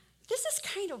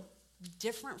kind of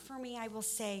different for me, I will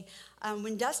say.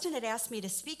 When Dustin had asked me to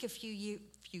speak a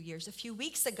few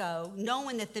weeks ago,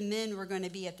 knowing that the men were going to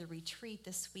be at the retreat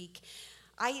this week,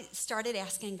 I started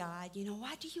asking God,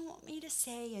 what do you want me to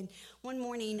say? And one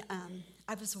morning,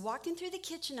 I was walking through the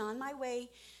kitchen on my way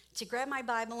to grab my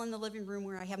Bible in the living room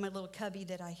where I have my little cubby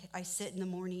that I sit in the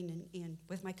morning and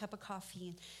with my cup of coffee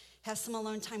and have some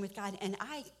alone time with God. And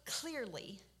I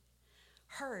clearly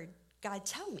heard God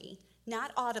tell me,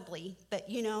 not audibly, but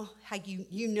how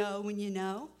you know when you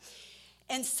know.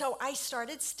 And so I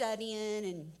started studying,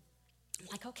 and I'm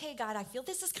like, okay, God, I feel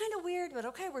this is kind of weird, but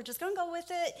okay, we're just going to go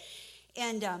with it.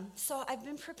 And so I've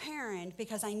been preparing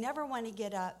because I never want to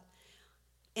get up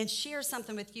and share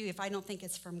something with you if I don't think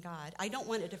it's from God. I don't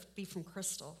want it to be from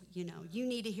Crystal. You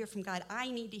need to hear from God. I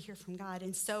need to hear from God.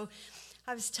 And so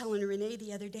I was telling Renee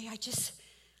the other day,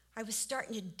 I was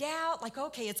starting to doubt, like,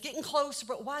 okay, it's getting closer,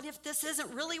 but what if this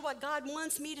isn't really what God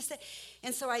wants me to say?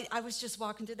 And so I was just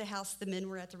walking through the house. The men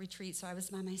were at the retreat, so I was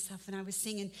by myself, and I was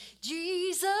singing,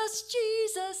 Jesus,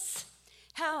 Jesus,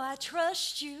 how I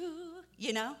trust you,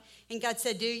 And God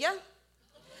said, do you?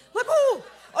 Like, oh,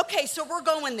 okay, so we're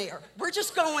going there. We're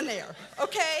just going there,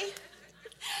 okay?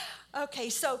 Okay,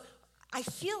 so I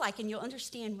feel like, and you'll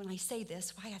understand when I say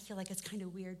this, why I feel like it's kind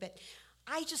of weird, but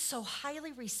I just so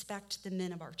highly respect the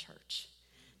men of our church.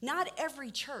 Not every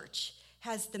church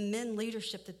has the men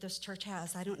leadership that this church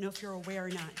has. I don't know if you're aware or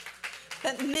not.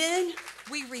 But men,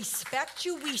 we respect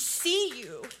you. We see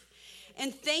you.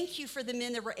 And thank you for the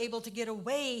men that were able to get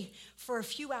away for a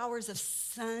few hours of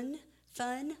fun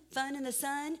in the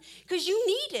sun, because you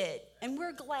need it, and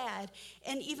we're glad.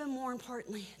 And even more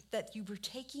importantly, that you were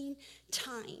taking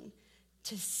time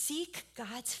to seek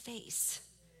God's face,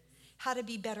 how to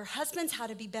be better husbands, how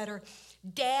to be better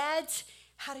dads,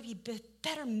 how to be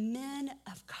better men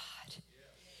of God.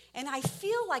 And I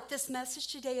feel like this message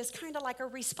today is kind of like a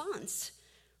response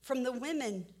from the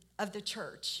women of the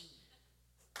church.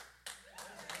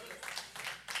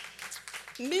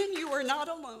 Men, you are not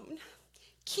alone.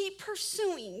 Keep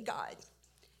pursuing God.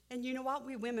 And you know what?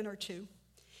 We women are too.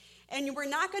 And we're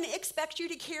not going to expect you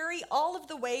to carry all of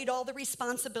the weight, all the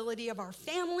responsibility of our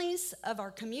families, of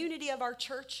our community, of our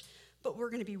church, but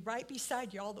we're going to be right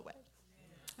beside you all the way.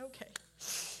 Okay.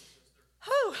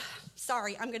 Oh,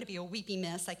 sorry, I'm going to be a weepy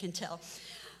mess, I can tell.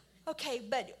 Okay,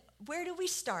 but where do we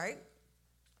start?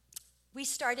 We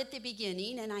start at the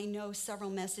beginning, and I know several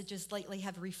messages lately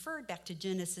have referred back to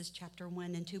Genesis chapter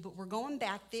 1 and 2, but we're going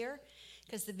back there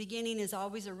because the beginning is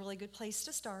always a really good place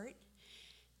to start.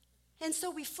 And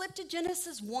so we flip to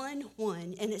Genesis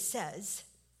 1:1, and it says,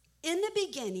 in the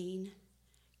beginning,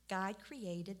 God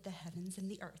created the heavens and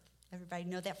the earth. Everybody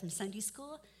know that from Sunday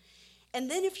school?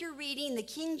 And then if you're reading the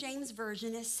King James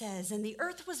Version, it says, and the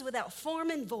earth was without form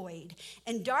and void,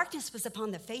 and darkness was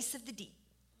upon the face of the deep.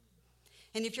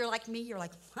 And if you're like me, you're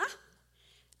like, huh?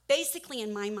 Basically,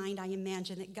 in my mind, I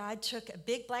imagine that God took a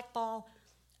big black ball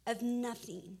of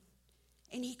nothing,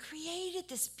 and he created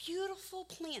this beautiful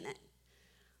planet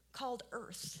called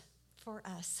Earth for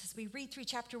us. As we read through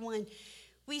chapter 1,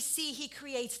 we see he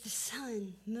creates the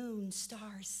sun, moon,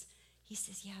 stars. He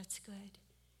says, yeah, it's good.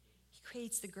 He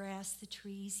creates the grass, the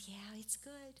trees. Yeah, it's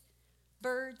good.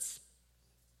 Birds,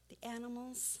 the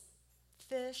animals,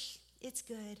 fish, it's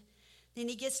good. Then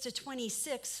he gets to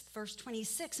verse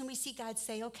 26, and we see God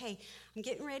say, okay, I'm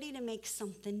getting ready to make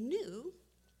something new,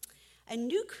 a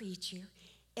new creature,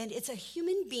 and it's a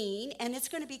human being, and it's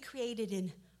going to be created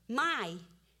in my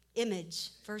image.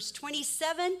 Verse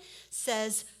 27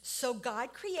 says, so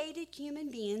God created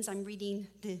human beings. I'm reading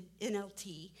the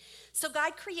NLT. So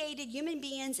God created human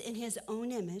beings in his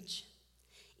own image.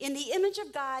 In the image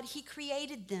of God, he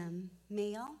created them,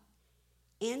 male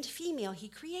and female. He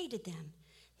created them.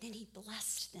 Then he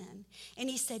blessed them, and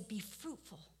he said, be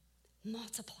fruitful,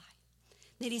 multiply.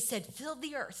 Then he said, fill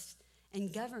the earth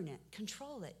and govern it,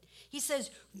 control it. He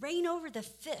says, reign over the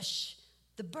fish,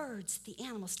 the birds, the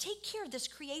animals. Take care of this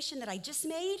creation that I just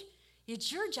made.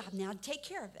 It's your job now to take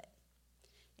care of it.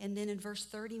 And then in verse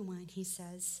 31, he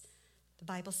says, the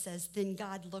Bible says, then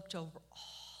God looked over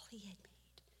all he had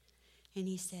made, and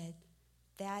he said,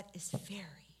 that is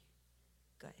very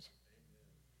good.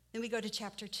 Then we go to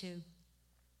chapter 2.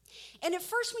 And at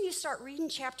first, when you start reading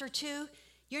chapter 2,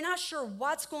 you're not sure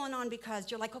what's going on because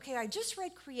you're like, okay, I just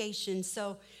read creation.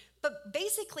 But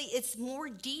basically, it's more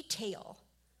detail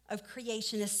of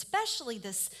creation, especially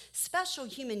this special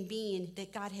human being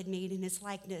that God had made in his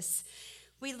likeness.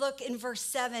 We look in verse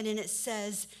 7, and it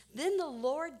says, then the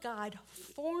Lord God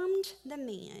formed the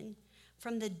man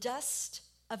from the dust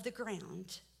of the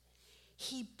ground.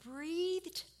 He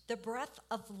breathed the breath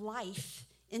of life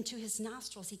into his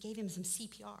nostrils. He gave him some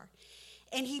CPR.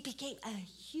 And he became a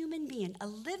human being, a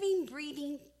living,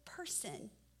 breathing person.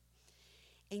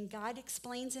 And God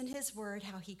explains in his word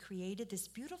how he created this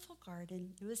beautiful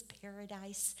garden. It was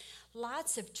paradise,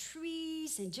 lots of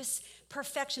trees and just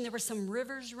perfection. There were some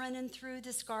rivers running through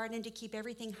this garden to keep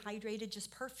everything hydrated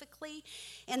just perfectly.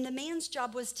 And the man's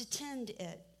job was to tend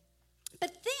it.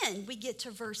 But then we get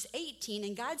to verse 18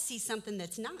 and God sees something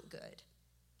that's not good.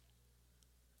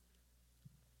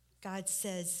 God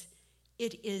says,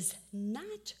 it is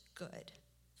not good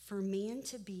for man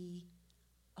to be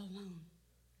alone.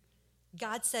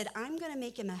 God said, I'm going to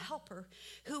make him a helper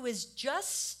who is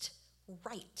just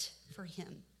right for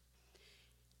him.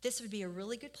 This would be a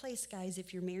really good place, guys,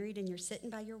 if you're married and you're sitting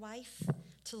by your wife,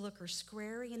 to look her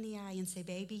square in the eye and say,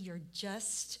 baby, you're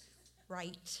just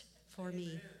right for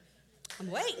me. I'm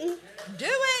waiting. Do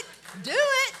it. Do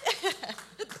it.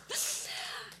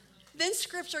 Then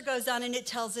scripture goes on and it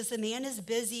tells us the man is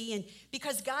busy, and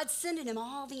because God's sending him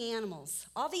all the animals.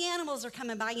 All the animals are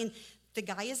coming by, and the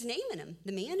guy is naming them.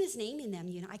 The man is naming them.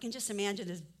 I can just imagine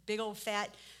this big old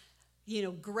fat,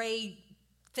 gray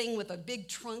thing with a big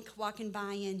trunk walking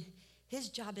by, and his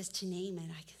job is to name it.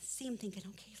 I can see him thinking,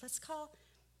 okay, let's call,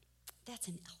 that's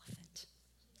an elephant.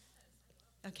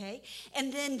 Okay?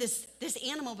 And then this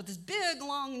animal with this big,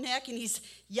 long neck, and he's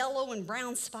yellow and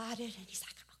brown spotted, and he's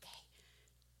like, okay,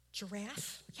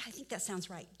 giraffe? Yeah, I think that sounds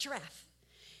right, giraffe.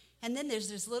 And then there's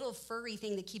this little furry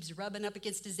thing that keeps rubbing up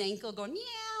against his ankle, going, meow,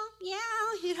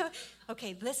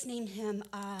 Okay, let's name him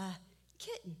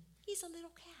Kitten. He's a little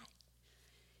cat.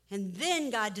 And then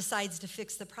God decides to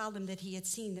fix the problem that he had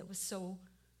seen that was so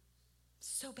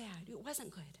bad. It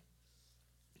wasn't good.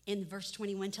 In verse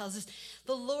 21 tells us,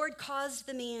 the Lord caused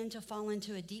the man to fall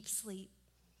into a deep sleep,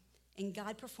 and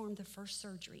God performed the first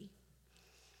surgery.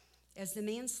 As the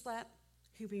man slept,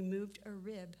 he removed a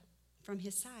rib from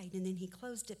his side, and then he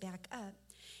closed it back up.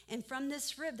 And from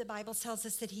this rib, the Bible tells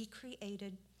us that he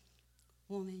created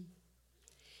woman.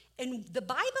 And the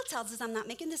Bible tells us, I'm not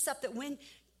making this up, that when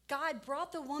God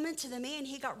brought the woman to the man,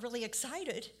 he got really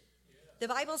excited. The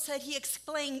Bible said he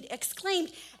exclaimed, at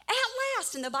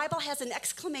last, and the Bible has an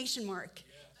exclamation mark.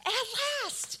 At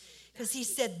last. Because he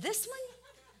said, this one,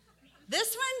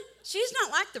 she's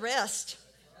not like the rest.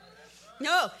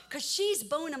 No, because she's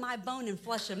bone of my bone and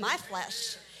flesh of my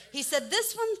flesh. He said,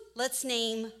 this one, let's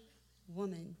name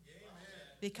woman,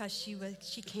 because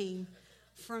she came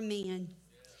from man.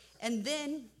 And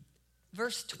then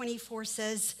verse 24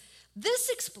 says, this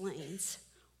explains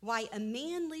why a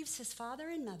man leaves his father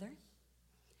and mother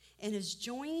and is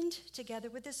joined together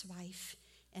with his wife,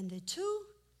 and the two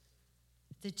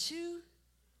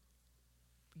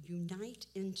unite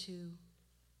into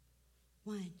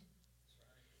one.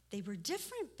 They were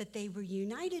different, but they were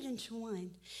united into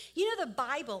one. The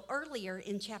Bible earlier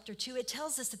in chapter 2, it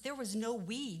tells us that there was no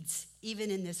weeds even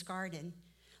in this garden.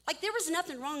 Like there was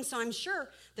nothing wrong, so I'm sure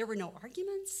there were no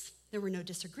arguments, there were no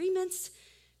disagreements,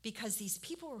 because these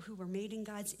people who were made in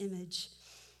God's image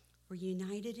were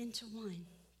united into one.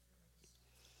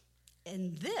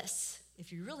 And this,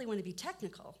 if you really want to be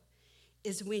technical,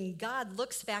 is when God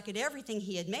looks back at everything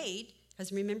he had made,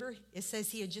 because remember, it says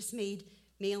he had just made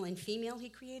male and female, he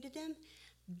created them.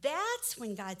 That's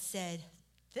when God said,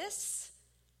 this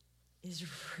is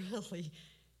really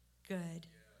good.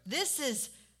 This is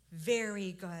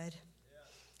very good.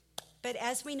 But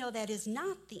as we know, that is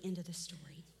not the end of the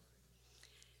story.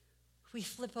 We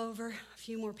flip over a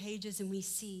few more pages and we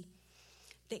see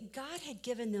that God had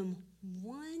given them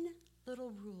one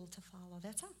little rule to follow.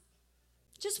 That's all.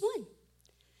 Just one.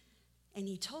 And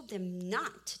he told them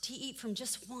not to eat from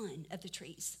just one of the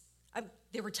trees.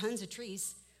 There were tons of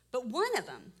trees, but one of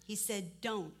them, he said,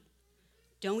 don't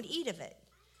eat of it.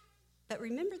 But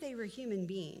remember, they were human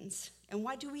beings. And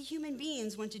what do we human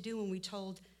beings want to do when we're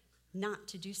told not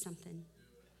to do something?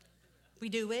 We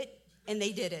do it, and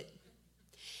they did it.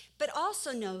 But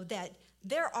also know that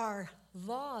there are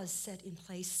laws set in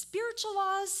place, spiritual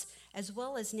laws as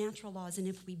well as natural laws. And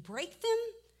if we break them,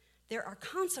 there are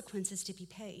consequences to be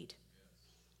paid.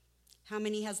 How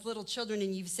many has little children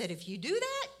and you've said, if you do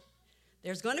that,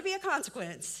 there's going to be a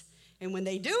consequence. And when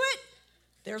they do it,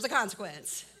 there's a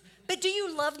consequence. But do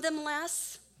you love them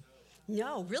less?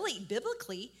 No, really,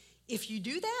 biblically, if you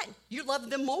do that, you love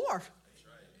them more. That's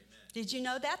right. Did you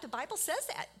know that? The Bible says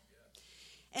that.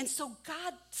 And so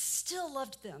God still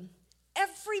loved them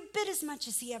every bit as much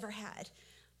as he ever had.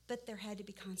 But there had to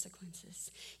be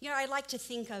consequences. I like to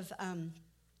think of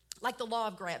like the law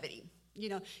of gravity.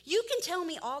 You can tell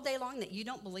me all day long that you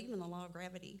don't believe in the law of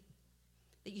gravity,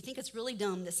 that you think it's really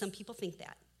dumb that some people think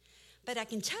that. But I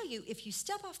can tell you, if you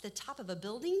step off the top of a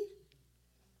building,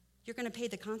 you're going to pay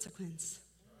the consequence.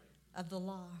 of the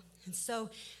law. And so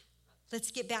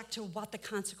let's get back to what the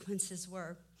consequences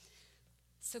were.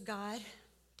 So God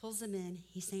pulls them in.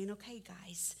 He's saying, okay,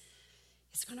 guys,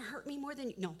 it's going to hurt me more than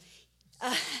you. No.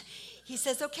 He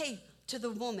says, okay, to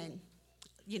the woman.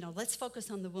 Let's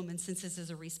focus on the woman since this is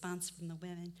a response from the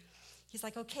women. He's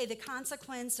like, okay, the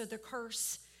consequence or the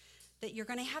curse that you're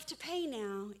going to have to pay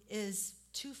now is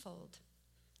twofold.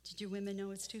 Did you women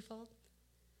know it's twofold?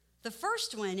 The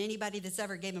first one, anybody that's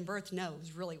ever given birth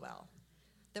knows really well,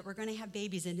 that we're going to have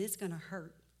babies and it's going to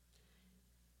hurt.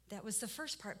 That was the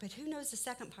first part, but who knows the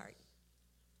second part?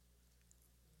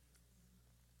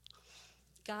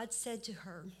 God said to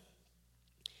her,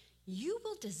 you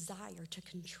will desire to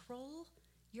control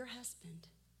your husband,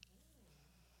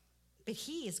 but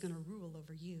he is going to rule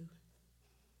over you.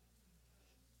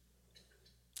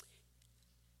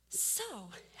 So,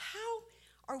 how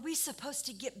are we supposed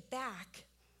to get back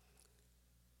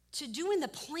to doing the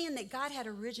plan that God had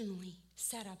originally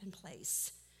set up in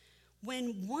place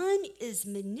when one is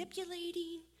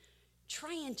manipulating,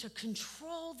 trying to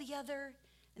control the other,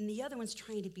 and the other one's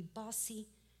trying to be bossy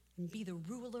and be the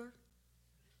ruler?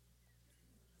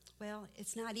 Well,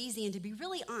 it's not easy. And to be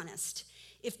really honest,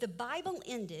 if the Bible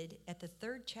ended at the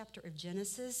 3rd chapter of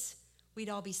Genesis, we'd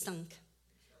all be sunk.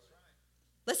 That's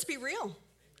right. Let's be real. Amen.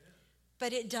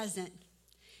 But it doesn't.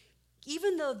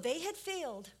 Even though they had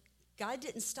failed, God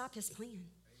didn't stop his plan. Amen.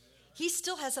 He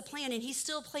still has a plan, and he's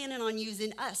still planning on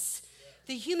using us,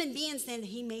 the human beings that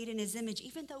he made in his image.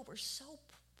 Even though we're so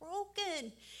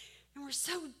broken and we're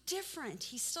so different,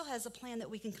 he still has a plan that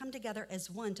we can come together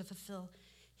as one to fulfill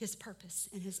his purpose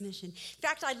and his mission. In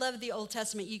fact, I love the Old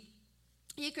Testament.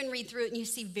 You can read through it and you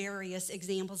see various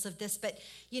examples of this, but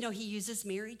he uses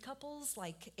married couples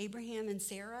like Abraham and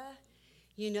Sarah,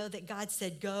 that God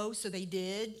said go, so they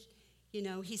did.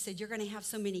 He said you're going to have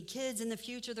so many kids in the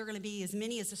future, they're going to be as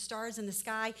many as the stars in the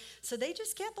sky. So they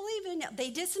just kept believing. They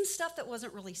did some stuff that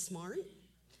wasn't really smart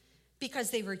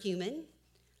because they were human,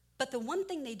 but the one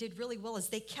thing they did really well is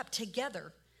they kept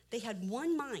together. They had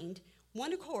one mind,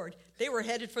 one accord. They were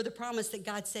headed for the promise that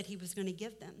God said he was going to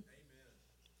give them. Amen.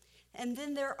 And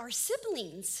then there are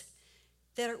siblings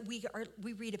that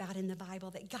we read about in the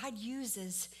Bible that God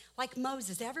uses, like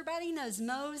Moses. Everybody knows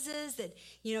Moses, that,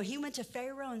 he went to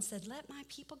Pharaoh and said, let my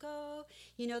people go.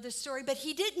 The story. But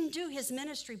he didn't do his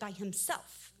ministry by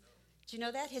himself. Do you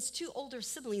know that? His 2 older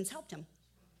siblings helped him.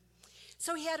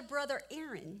 So he had a brother,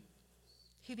 Aaron,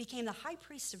 who became the high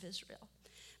priest of Israel.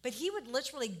 But he would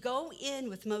literally go in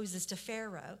with Moses to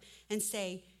Pharaoh and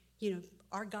say,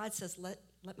 our God says, let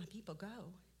my people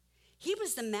go. He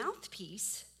was the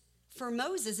mouthpiece for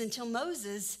Moses until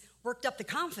Moses worked up the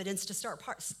confidence to start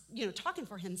talking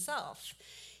for himself.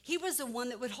 He was the one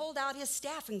that would hold out his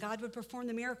staff and God would perform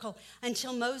the miracle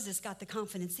until Moses got the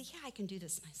confidence. Yeah, I can do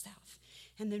this myself.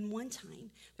 And then one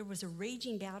time there was a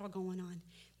raging battle going on.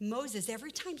 Moses,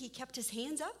 every time he kept his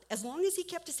hands up, as long as he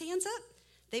kept his hands up,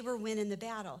 they were winning the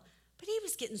battle. But he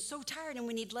was getting so tired, and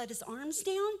when he'd let his arms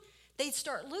down, they'd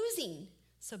start losing.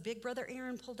 So big brother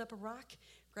Aaron pulled up a rock,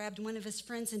 grabbed one of his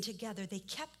friends, and together they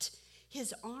kept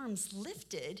his arms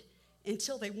lifted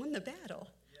until they won the battle.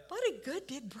 Yeah. What a good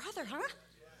big brother, huh? Yeah.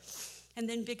 And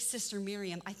then big sister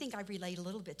Miriam, I think I relate a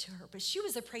little bit to her, but she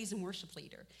was a praise and worship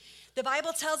leader. The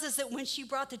Bible tells us that when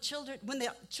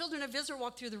the children of Israel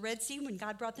walked through the Red Sea, when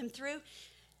God brought them through,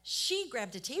 she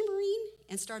grabbed a tambourine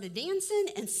and started dancing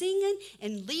and singing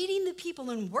and leading the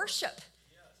people in worship.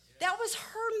 That was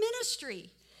her ministry.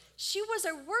 She was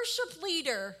a worship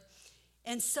leader.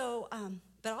 And so,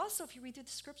 but also if you read through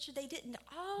the scripture, they didn't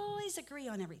always agree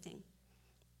on everything.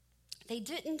 They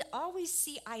didn't always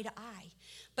see eye to eye.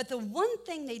 But the one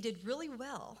thing they did really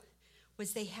well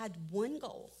was they had one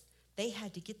goal. They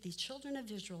had to get these children of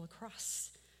Israel across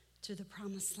to the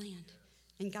promised land.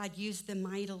 And God used them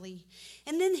mightily.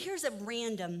 And then here's a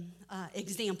random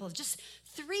example of just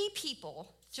 3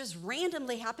 people just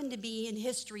randomly happened to be in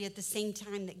history at the same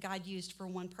time that God used for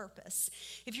one purpose.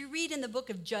 If you read in the book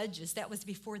of Judges, that was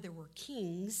before there were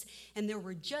kings, and there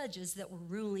were judges that were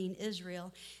ruling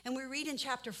Israel. And we read in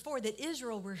chapter 4 that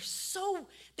Israel were so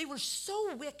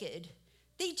wicked.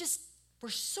 They just were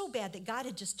so bad that God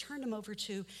had just turned them over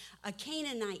to a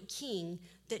Canaanite king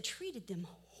that treated them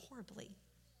horribly.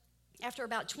 After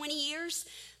about 20 years,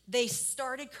 they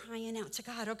started crying out to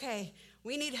God, okay,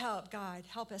 we need help, God,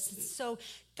 help us. And so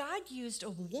God used a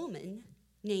woman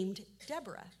named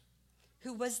Deborah,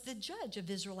 who was the judge of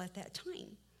Israel at that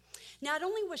time. Not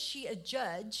only was she a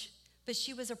judge, but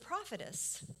she was a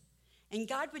prophetess. And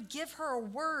God would give her a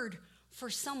word for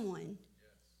someone.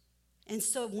 And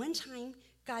so one time,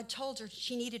 God told her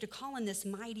she needed to call in this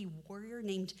mighty warrior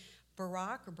named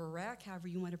Barak or Barak, however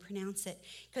you want to pronounce it,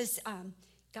 because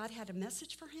God had a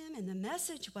message for him, and the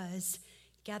message was,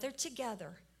 gather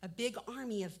together a big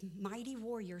army of mighty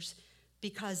warriors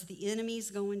because the enemy's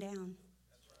going down.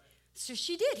 So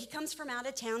she did. He comes from out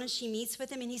of town, and she meets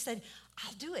with him, and he said,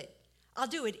 I'll do it. I'll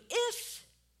do it if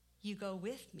you go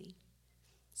with me.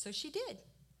 So she did.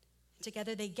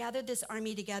 Together, they gathered this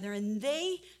army together, and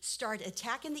they start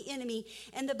attacking the enemy.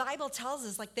 And the Bible tells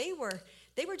us, like, they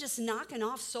were just knocking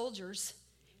off soldiers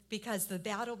because the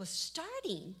battle was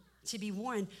starting to be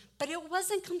won, but it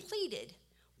wasn't completed.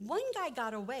 One guy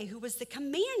got away who was the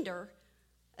commander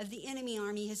of the enemy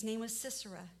army. His name was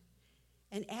Sisera.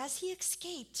 And as he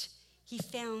escaped, he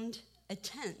found a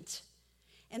tent.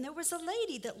 And there was a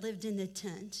lady that lived in the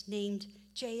tent named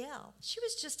Jael. She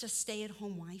was just a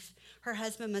stay-at-home wife. Her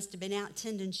husband must have been out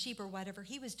tending sheep or whatever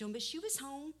he was doing, but she was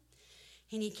home.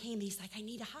 And he came, and he's like, I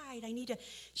need to hide.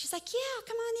 She's like, yeah,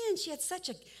 come on in. She had such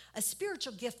a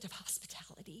spiritual gift of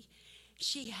hospitality.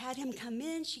 She had him come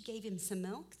in. She gave him some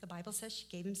milk. The Bible says she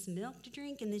gave him some milk to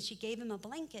drink, and then she gave him a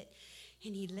blanket.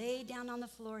 And he lay down on the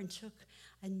floor and took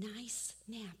a nice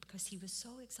nap because he was so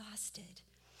exhausted.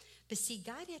 But see,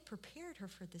 God had prepared her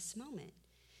for this moment.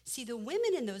 See, the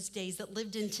women in those days that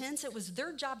lived in tents, it was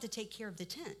their job to take care of the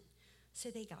tent. So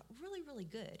they got really, really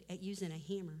good at using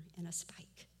a hammer and a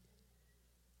spike.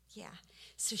 Yeah.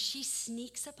 So she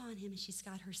sneaks up on him, and she's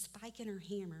got her spike and her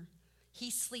hammer.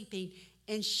 He's sleeping,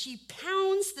 and she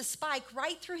pounds the spike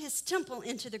right through his temple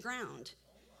into the ground.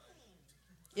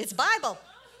 It's Bible.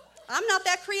 I'm not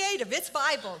that creative. It's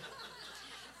Bible.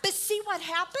 But see what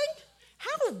happened?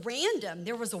 How random.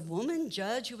 There was a woman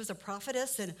judge who was a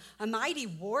prophetess and a mighty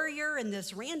warrior and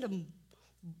this random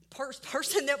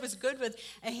person that was good with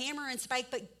a hammer and spike,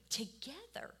 but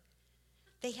together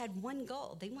they had one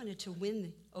goal. They wanted to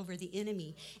win over the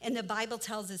enemy. And the Bible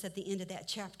tells us at the end of that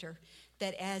chapter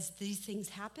that as these things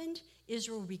happened,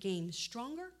 Israel became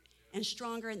stronger and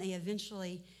stronger, and they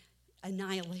eventually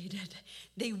annihilated.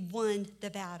 They won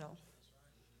the battle.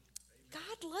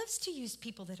 God loves to use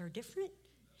people that are different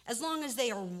as long as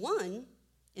they are one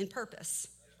in purpose.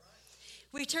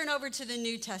 We turn over to the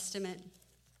New Testament,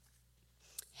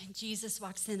 and Jesus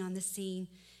walks in on the scene.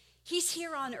 He's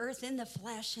here on earth in the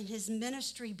flesh, and his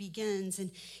ministry begins,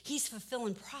 and he's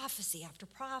fulfilling prophecy after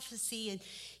prophecy, and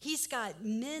he's got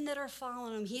men that are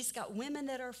following him. He's got women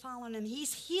that are following him.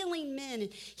 He's healing men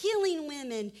and healing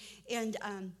women, and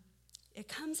it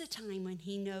comes a time when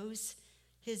he knows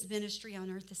his ministry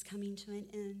on earth is coming to an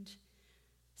end.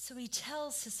 So he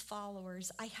tells his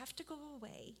followers, I have to go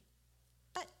away,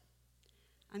 but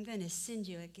I'm going to send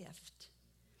you a gift.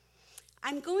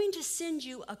 I'm going to send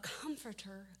you a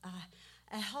comforter,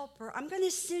 a helper. I'm going to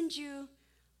send you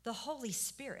the Holy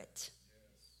Spirit.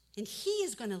 And he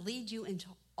is going to lead you into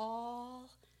all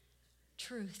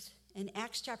truth. And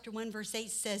Acts chapter 1 verse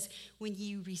 8 says, when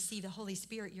you receive the Holy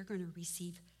Spirit, you're going to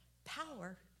receive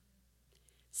power.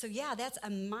 So yeah, that's a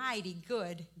mighty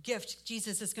good gift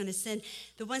Jesus is going to send.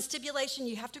 The one stipulation,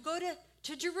 you have to go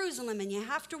to Jerusalem, and you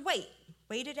have to wait.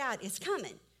 Wait it out. It's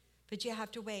coming. But you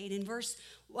have to wait. In verse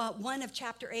 1 of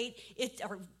chapter 8,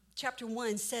 chapter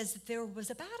 1 says that there was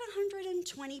about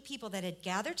 120 people that had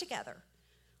gathered together,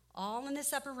 all in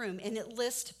this upper room. And it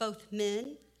lists both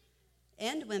men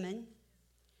and women,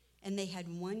 and they had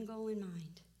one goal in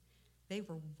mind. They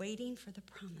were waiting for the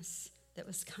promise that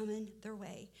was coming their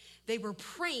way. They were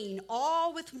praying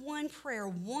all with one prayer,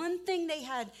 one thing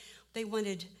they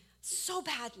wanted so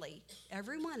badly,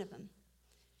 every one of them.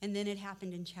 And then it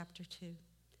happened in chapter 2.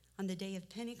 On the day of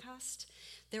Pentecost,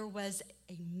 there was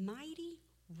a mighty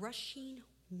rushing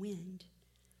wind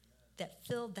that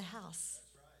filled the house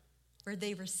where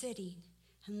they were sitting.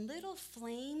 And little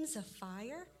flames of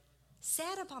fire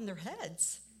sat upon their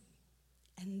heads.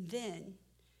 And then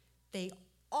they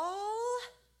all,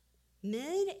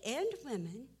 men and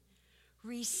women,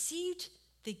 received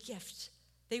the gift.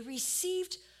 They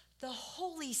received the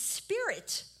Holy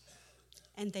Spirit.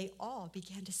 And they all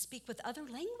began to speak with other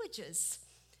languages.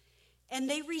 And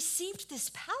they received this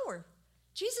power.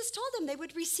 Jesus told them they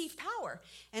would receive power.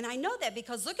 And I know that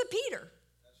because look at Peter.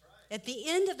 That's right. At the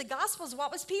end of the Gospels, what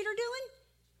was Peter doing?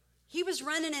 He was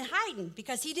running and hiding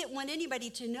because he didn't want anybody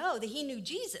to know that he knew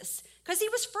Jesus because he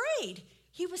was afraid.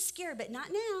 He was scared, but not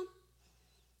now.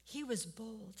 He was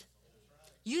bold.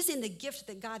 Using the gift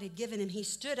that God had given him, he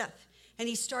stood up and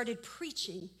he started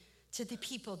preaching to the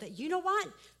people that, you know what?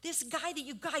 This guy that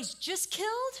you guys just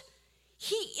killed,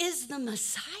 he is the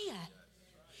Messiah.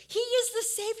 He is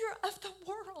the Savior of the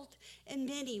world. And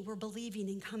many were believing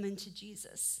and coming to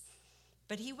Jesus.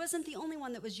 But he wasn't the only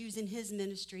one that was using his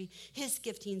ministry, his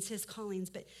giftings, his callings.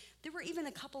 But there were even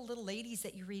a couple little ladies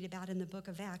that you read about in the book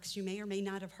of Acts. You may or may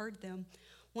not have heard them.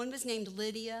 One was named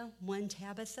Lydia, one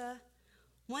Tabitha.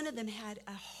 One of them had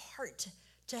a heart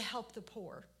to help the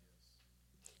poor.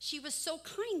 She was so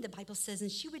kind, the Bible says,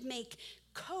 and she would make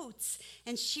coats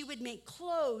and she would make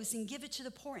clothes and give it to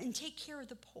the poor and take care of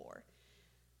the poor.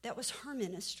 That was her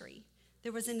ministry.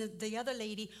 There was the other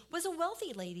lady was a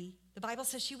wealthy lady. The Bible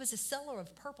says she was a seller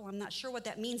of purple. I'm not sure what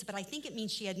that means, but I think it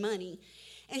means she had money.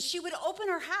 And she would open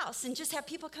her house and just have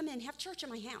people come in, have church in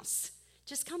my house.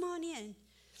 Just come on in.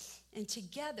 And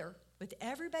together, with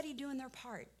everybody doing their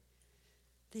part,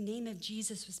 the name of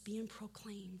Jesus was being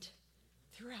proclaimed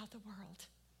throughout the world.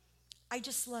 I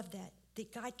just love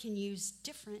that God can use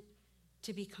different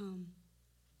to become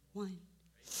one.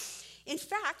 In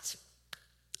fact,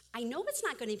 I know it's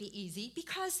not going to be easy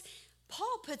because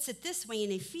Paul puts it this way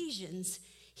in Ephesians.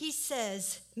 He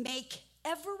says, make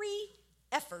every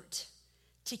effort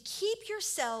to keep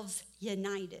yourselves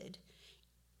united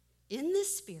in the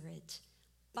Spirit,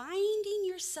 binding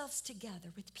yourselves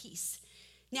together with peace.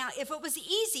 Now, if it was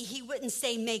easy, he wouldn't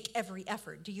say make every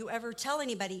effort. Do you ever tell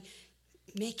anybody,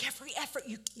 make every effort,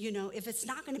 you know, if it's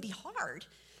not going to be hard?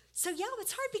 So, yeah,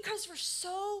 it's hard because we're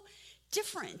so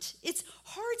different. It's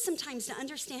hard sometimes to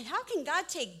understand how can God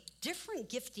take different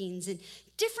giftings and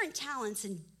different talents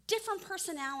and different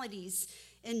personalities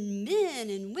and men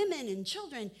and women and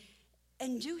children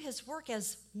and do his work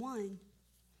as one.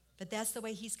 But that's the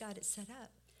way he's got it set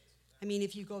up. I mean,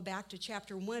 if you go back to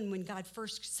chapter 1, when God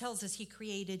first tells us he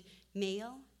created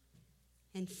male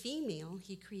and female,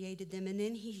 he created them, and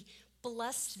then he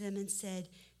blessed them and said,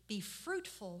 be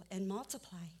fruitful and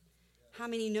multiply. How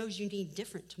many knows you need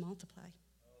different to multiply?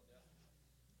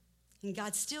 And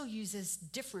God still uses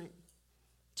different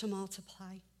to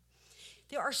multiply.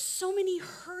 There are so many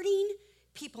hurting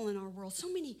people in our world,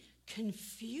 so many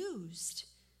confused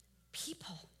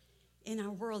people in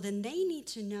our world, and they need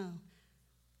to know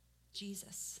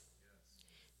Jesus.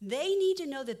 They need to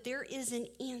know that there is an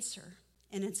answer,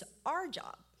 and it's our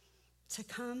job to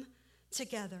come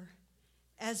together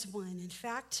as one. In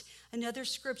fact, another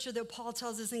scripture that Paul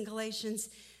tells us in Galatians,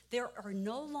 there are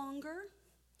no longer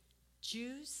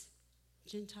Jews,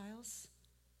 Gentiles,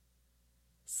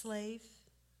 slave,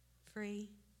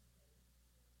 free,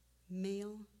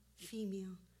 male,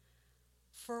 female,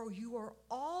 for you are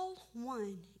all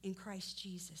one in Christ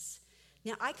Jesus.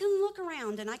 Now, I can look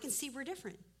around and I can see we're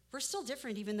different. We're still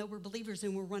different even though we're believers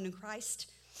and we're one in Christ.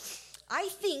 I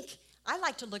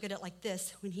like to look at it like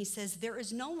this when he says there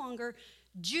is no longer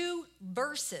Jew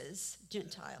versus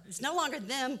Gentile. It's no longer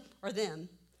them or them.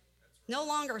 No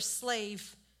longer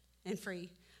slave and free.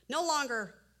 No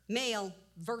longer male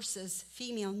versus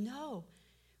female. No.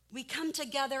 We come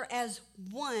together as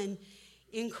one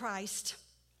in Christ.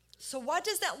 So what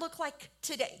does that look like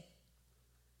today?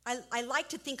 I like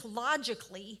to think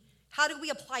logically. How do we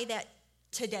apply that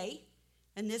today?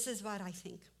 And this is what I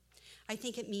think. I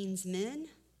think it means men,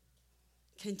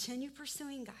 continue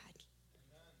pursuing God.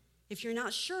 If you're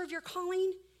not sure of your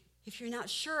calling, if you're not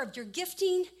sure of your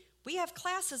gifting, we have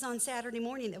classes on Saturday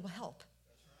morning that will help.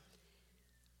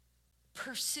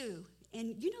 Pursue.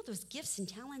 And you know those gifts and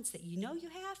talents that you know you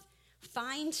have?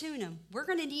 Fine-tune them. We're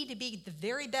going to need to be the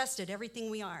very best at everything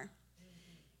we are.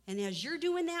 And as you're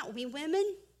doing that, we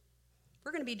women,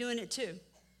 we're going to be doing it too.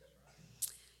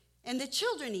 And the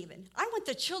children even. I want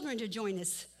the children to join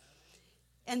us.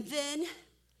 And then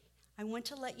I want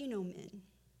to let you know, men,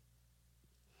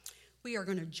 we are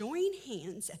going to join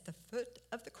hands at the foot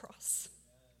of the cross.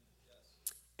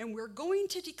 And we're going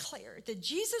to declare that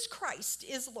Jesus Christ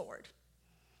is Lord.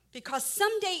 Because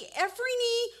someday every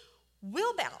knee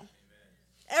will bow.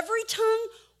 Every tongue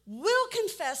will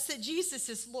confess that Jesus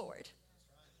is Lord.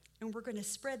 And we're going to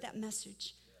spread that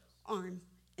message arm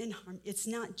in arm. It's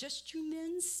not just you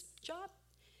men's job.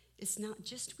 It's not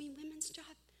just we women's job.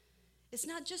 It's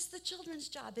not just the children's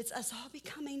job. It's us all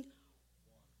becoming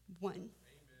one.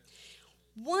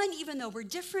 One, even though we're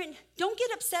different. Don't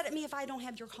get upset at me if I don't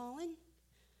have your calling.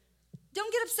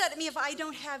 Don't get upset at me if I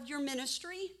don't have your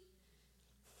ministry.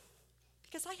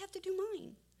 Because I have to do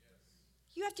mine.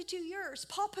 You have to do yours.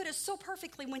 Paul put it so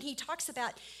perfectly when he talks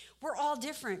about we're all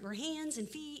different. We're hands and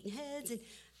feet and heads, and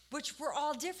which we're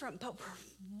all different, but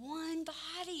we're one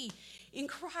body in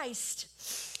Christ.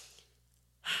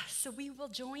 So we will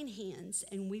join hands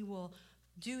and we will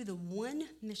do the one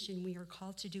mission we are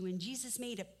called to do. And Jesus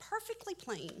made it perfectly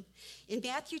plain in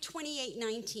Matthew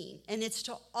 28:19. And it's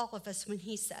to all of us when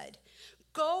he said,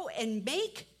 go and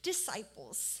make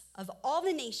disciples of all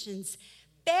the nations,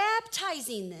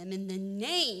 baptizing them in the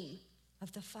name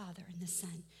of the Father and the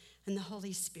Son and the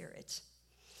Holy Spirit.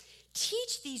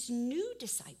 Teach these new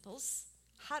disciples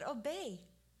how to obey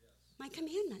my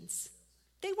commandments.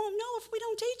 They won't know if we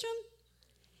don't teach them.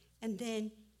 And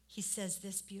then he says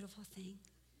this beautiful thing.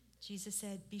 Jesus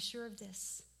said, be sure of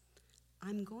this.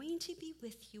 I'm going to be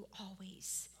with you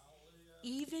always,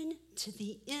 even to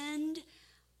the end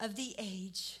of the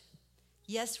age.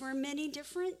 Yes, we're many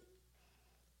different,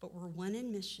 but we're one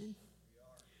in mission.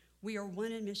 We are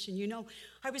one in mission. You know,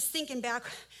 I was thinking back,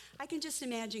 I can just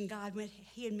imagine God when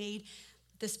he had made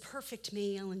this perfect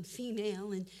male and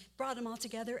female and brought them all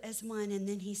together as one. And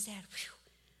then he said, whew,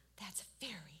 that's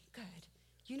very good.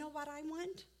 You know what I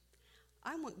want?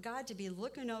 I want God to be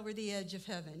looking over the edge of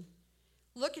heaven,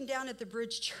 looking down at the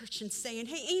Bridge Church and saying,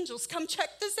 hey, angels, come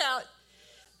check this out.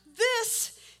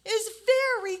 This is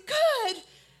very good.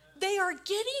 They are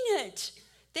getting it.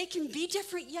 They can be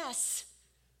different, yes,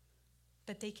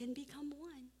 but they can become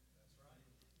one.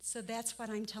 So that's what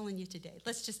I'm telling you today.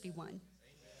 Let's just be one.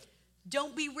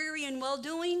 Don't be weary in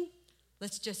well-doing.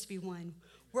 Let's just be one.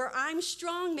 Where I'm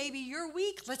strong, maybe you're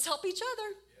weak. Let's help each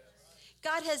other.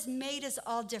 God has made us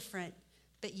all different,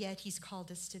 but yet he's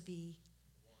called us to be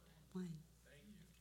one.